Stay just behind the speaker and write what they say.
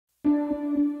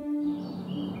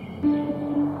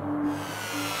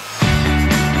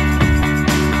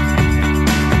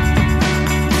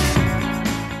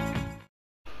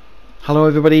Hello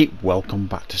everybody, welcome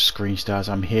back to Screen Stars.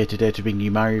 I'm here today to bring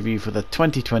you my review for the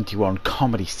 2021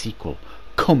 comedy sequel,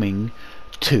 Coming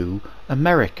to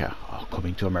America, or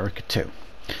Coming to America 2.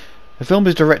 The film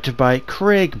is directed by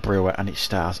Craig Brewer and it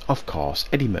stars, of course,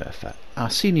 Eddie Murphy,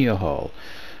 Arsenio Hall,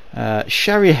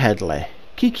 Shari Headley,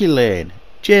 Kiki Lane,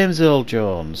 James Earl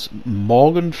Jones,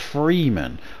 Morgan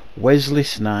Freeman, Wesley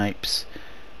Snipes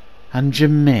and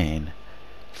Jermaine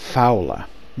Fowler.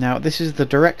 Now, this is the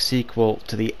direct sequel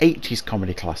to the 80s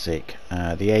comedy classic,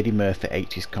 the Eddie Murphy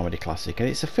 80s comedy classic, and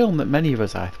it's a film that many of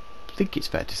us, I think it's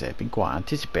fair to say, have been quite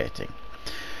anticipating.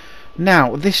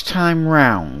 Now, this time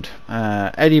round,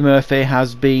 Eddie Murphy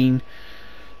has been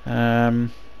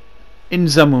in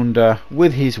Zamunda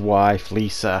with his wife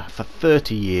Lisa for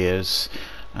 30 years.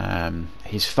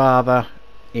 His father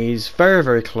is very,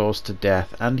 very close to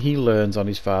death, and he learns on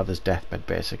his father's deathbed,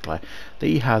 basically, that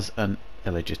he has an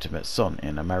illegitimate son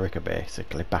in America,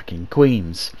 basically back in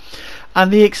Queens,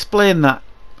 and they explain that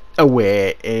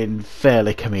away in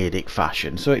fairly comedic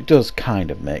fashion, so it does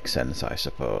kind of make sense, I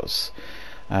suppose.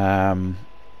 And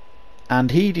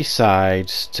he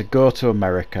decides to go to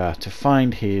America to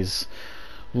find his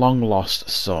long lost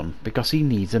son because he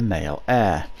needs a male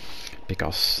heir,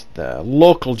 because the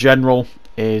local general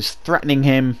is threatening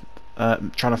him,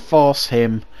 trying to force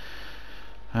him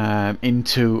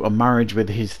into a marriage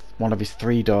with one of his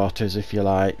three daughters, if you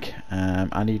like,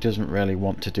 and he doesn't really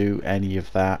want to do any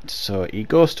of that, so he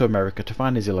goes to America to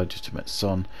find his illegitimate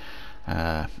son.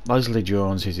 Leslie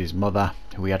Jones is his mother,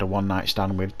 who he had a one-night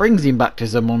stand with, brings him back to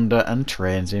Zamunda and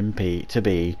trains him to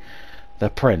be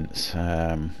the prince,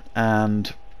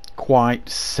 and quite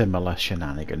similar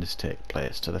shenanigans take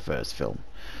place to the first film.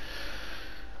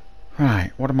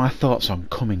 Right, what are my thoughts on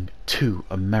Coming to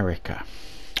America?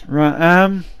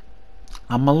 Right,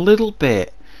 I'm a little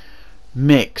bit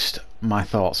mixed, my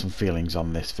thoughts and feelings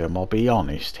on this film, I'll be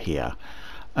honest here.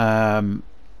 I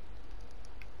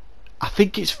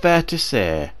think it's fair to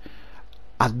say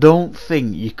I don't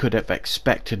think you could have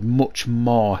expected much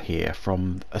more here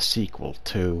from a sequel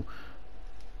to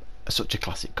such a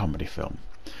classic comedy film.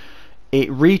 It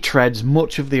retreads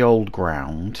much of the old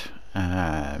ground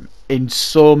in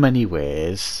so many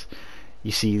ways.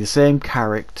 You see the same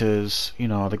characters, you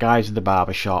know, the guys in the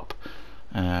barbershop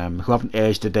who haven't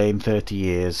aged a day in 30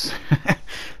 years,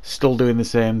 still doing the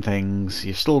same things.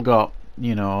 You've still got,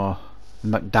 you know,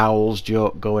 McDowell's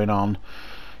joke going on.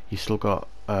 You've still got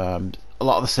a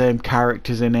lot of the same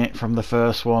characters in it from the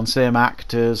first one, same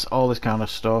actors, all this kind of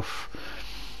stuff.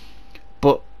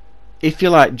 But if you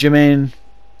like Jermaine,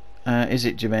 is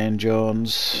it Jermaine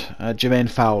Jones? Jermaine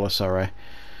Fowler, sorry,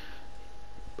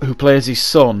 who plays his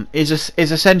son, is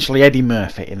essentially Eddie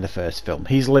Murphy in the first film.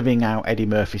 He's living out Eddie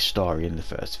Murphy's story in the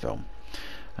first film.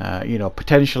 You know,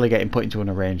 potentially getting put into an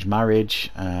arranged marriage,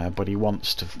 but he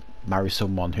wants to marry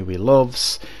someone who he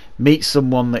loves, meet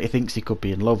someone that he thinks he could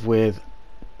be in love with,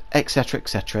 etc,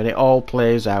 etc, and it all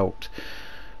plays out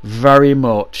very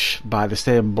much by the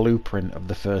same blueprint of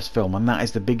the first film, and that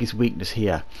is the biggest weakness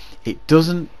here. It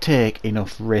doesn't take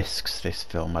enough risks, this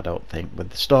film, I don't think, with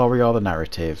the story or the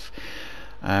narrative.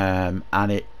 And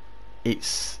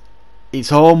it's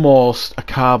almost a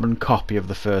carbon copy of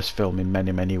the first film in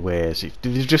many ways.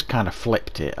 They've just kind of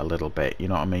flipped it a little bit, you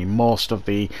know what I mean? Most of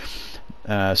the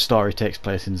story takes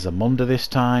place in Zamunda this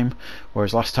time,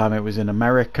 whereas last time it was in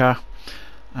America.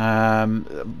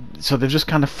 So they've just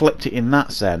kind of flipped it in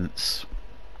that sense,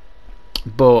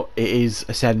 but it is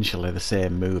essentially the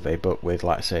same movie, but with,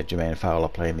 like I said, Jermaine Fowler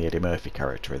playing the Eddie Murphy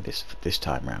character in this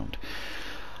time round.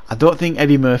 I don't think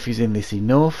Eddie Murphy's in this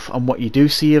enough, and what you do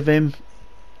see of him,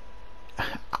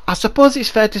 I suppose it's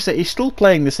fair to say he's still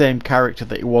playing the same character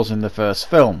that he was in the first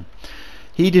film.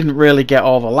 He didn't really get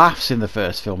all the laughs in the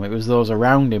first film. It was those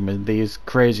around him and these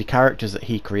crazy characters that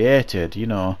he created, you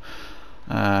know,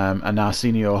 and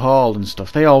Arsenio Hall and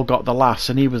stuff. They all got the laughs,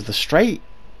 and he was the straight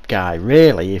guy,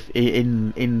 really,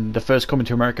 in the first Coming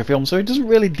to America film, so he doesn't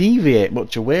really deviate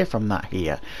much away from that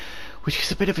here, which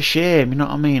is a bit of a shame, you know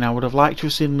what I mean? I would have liked to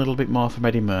have seen a little bit more from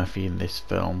Eddie Murphy in this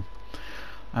film.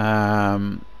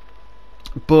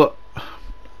 But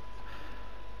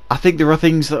I think there are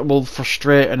things that will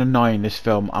frustrate and annoy in this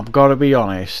film. I've got to be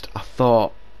honest, I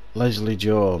thought Leslie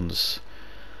Jones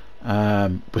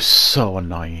was so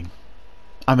annoying.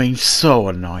 I mean, so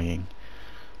annoying.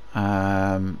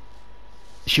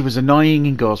 She was annoying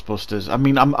in Ghostbusters. I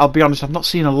mean, I'll be honest, I've not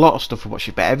seen a lot of stuff of what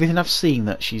she's, but everything I've seen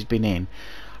that she's been in,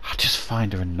 I just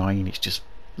find her annoying. It's just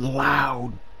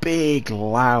loud, big,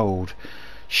 loud,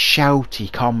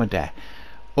 shouty comedy,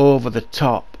 over the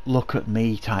top, look at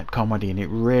me type comedy, and it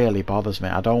really bothers me.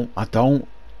 I don't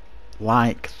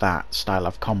like that style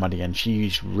of comedy, and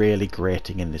she's really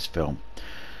grating in this film.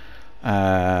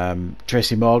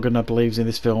 Tracy Morgan, I believe, is in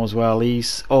this film as well.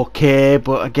 He's okay,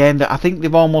 but again, I think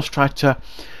they've almost tried to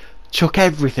chuck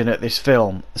everything at this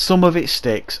film. Some of it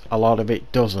sticks, a lot of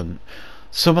it doesn't.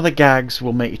 Some of the gags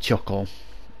will make you chuckle.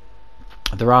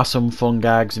 There are some fun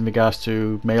gags in regards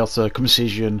to male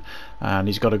circumcision, and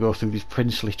he's got to go through these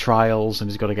princely trials,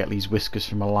 and he's got to get these whiskers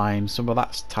from a lion. Some of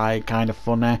that's kind of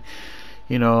funny.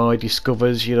 You know, he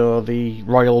discovers, you know, the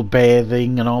royal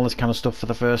bathing and all this kind of stuff for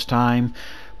the first time.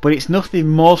 But it's nothing,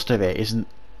 most of it isn't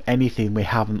anything we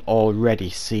haven't already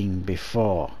seen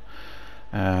before.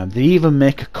 They even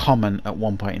make a comment at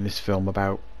one point in this film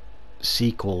about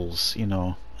sequels, you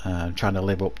know, trying to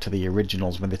live up to the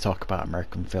originals when they talk about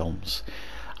American films.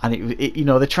 And it you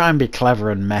know, they try and be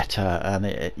clever and meta, and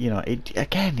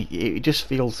it just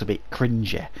feels a bit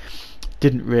cringy.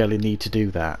 Didn't really need to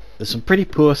do that. There's some pretty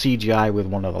poor CGI with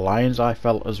one of the lions, I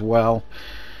felt, as well.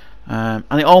 And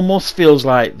it almost feels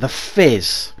like the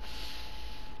fizz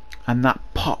and that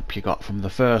pop you got from the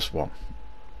first one.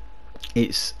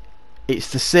 It's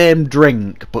the same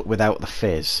drink but without the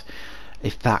fizz,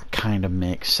 if that kind of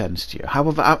makes sense to you.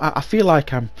 However, I feel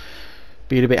like I'm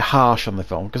being a bit harsh on the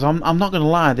film, because I'm not going to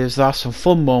lie, there are some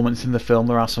fun moments in the film,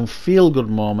 there are some feel-good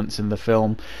moments in the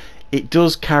film. It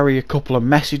does carry a couple of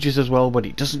messages as well, but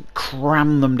it doesn't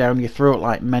cram them down your throat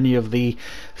like many of the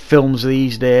films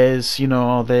these days. You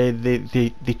know,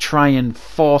 they try and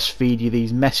force feed you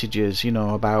these messages, you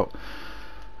know, about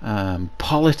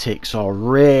politics or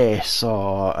race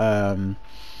or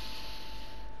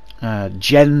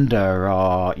gender,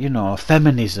 or, you know,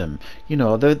 feminism. You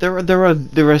know,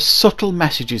 there are subtle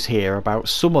messages here about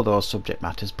some of those subject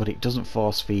matters, but it doesn't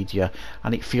force feed you,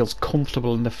 and it feels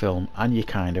comfortable in the film, and you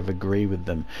kind of agree with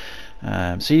them.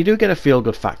 So you do get a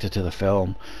feel-good factor to the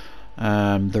film.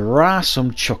 There are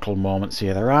some chuckle moments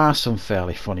here, there are some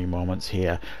fairly funny moments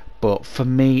here, but for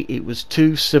me it was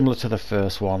too similar to the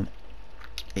first one.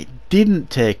 It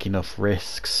didn't take enough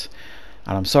risks.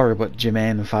 And I'm sorry, but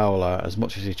Jermaine Fowler, as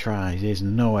much as he tries, is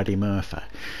no Eddie Murphy.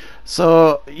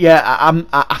 So yeah,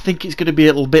 I think it's going to be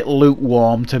a little bit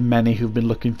lukewarm to many who've been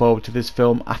looking forward to this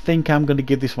film. I think I'm going to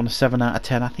give this one a 7 out of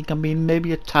 10. I think I'm being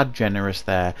maybe a tad generous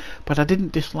there, but I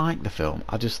didn't dislike the film.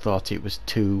 I just thought it was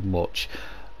too much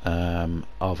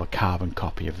of a carbon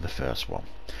copy of the first one.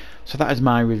 So that is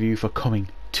my review for Coming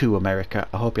to America.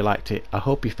 I hope you liked it. I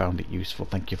hope you found it useful.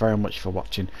 Thank you very much for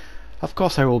watching. Of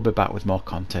course, I will be back with more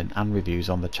content and reviews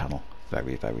on the channel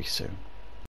very, very soon.